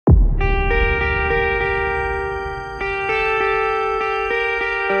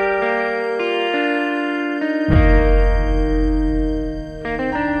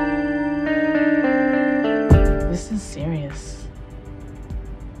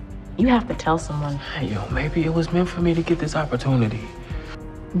You have to tell someone. Hey, yo, maybe it was meant for me to get this opportunity.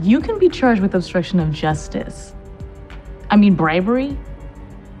 You can be charged with obstruction of justice. I mean, bribery?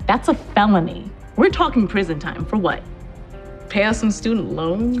 That's a felony. We're talking prison time for what? Pay us some student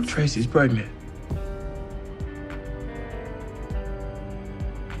loans? Tracy's pregnant.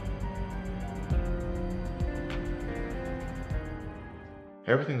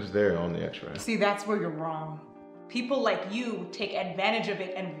 Everything's there on the x-ray. See, that's where you're wrong. People like you take advantage of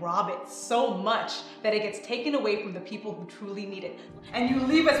it and rob it so much that it gets taken away from the people who truly need it. And you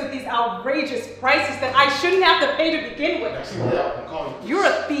leave us with these outrageous prices that I shouldn't have to pay to begin with. You're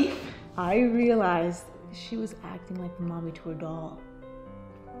a thief. I realized she was acting like the mommy to her doll.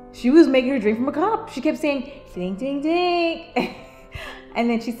 She was making her drink from a cup. She kept saying, ding, ding, ding. And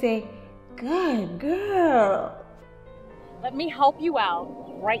then she'd say, good girl. Let me help you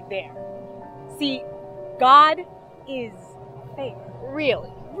out right there. See, God is fair.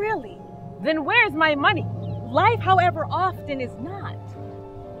 Really? Really? Then where's my money? Life, however often, is not.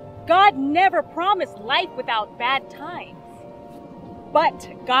 God never promised life without bad times. But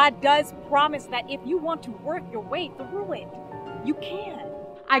God does promise that if you want to work your way through it, you can.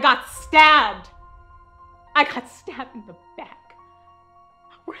 I got stabbed. I got stabbed in the back.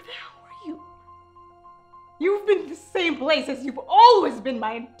 Where the hell were you? You've been in the same place as you've always been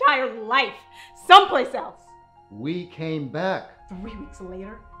my entire life. Someplace else. We came back. 3 weeks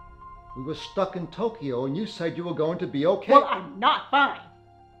later? We were stuck in Tokyo and you said you were going to be okay. Well, I'm not fine.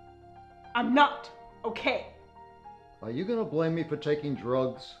 I'm not okay. Are you gonna blame me for taking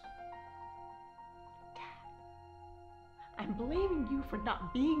drugs? Dad, I'm blaming you for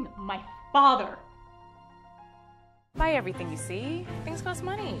not being my father. Buy everything you see. Things cost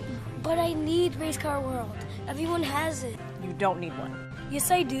money. But I need Race Car World. Everyone has it. You don't need one.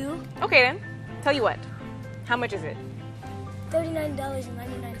 Yes, I do. Okay then. Tell you what. How much is it?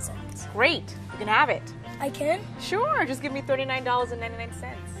 $39.99. Great. You can have it. I can? Sure. Just give me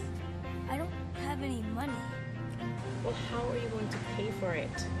 $39.99. I don't have any money. Well, how are you going to pay for it?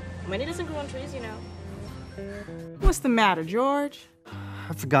 Money doesn't grow on trees, you know. What's the matter, George?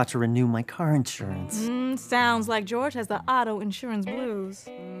 I forgot to renew my car insurance. Sounds like George has the auto insurance blues.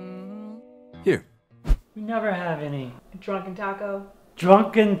 Here. We never have any. Drunken taco?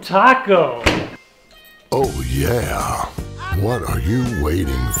 Drunken taco! Oh yeah. What are you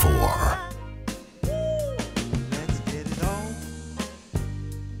waiting for?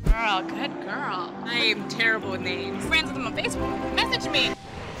 Girl, good girl. I am terrible with names. Friends with them on Facebook. Message me.